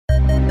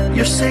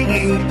you're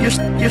singing,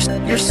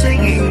 you're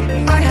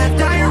singing. I have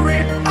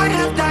diarrhea, I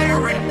have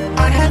diarrhea,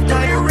 I have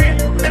diarrhea,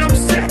 and I'm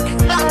sick.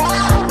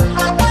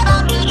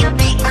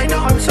 I know,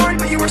 I'm sorry,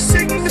 but you were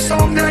singing the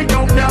song that I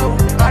don't know.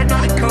 I'm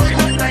not a cook,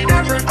 I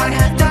never. I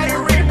have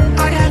diarrhea,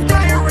 I have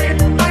diarrhea,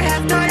 I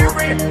have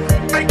diarrhea.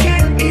 I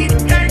can't eat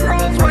egg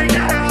rolls right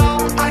now.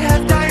 I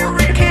have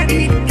diarrhea, can't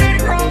eat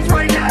egg rolls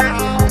right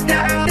now.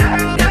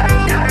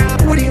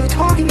 What are you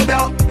talking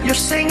about? You're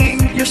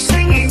singing, you're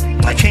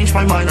singing. I changed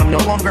my mind, I'm no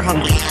longer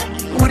hungry.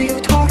 What are you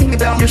talking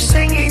about? You're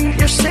singing,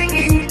 you're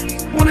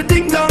singing. Wanna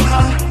ding dong,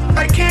 huh?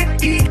 I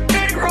can't eat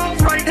egg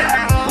rolls right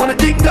now. Wanna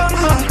ding dong,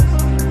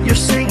 huh? You're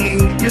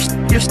singing,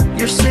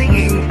 you're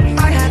singing.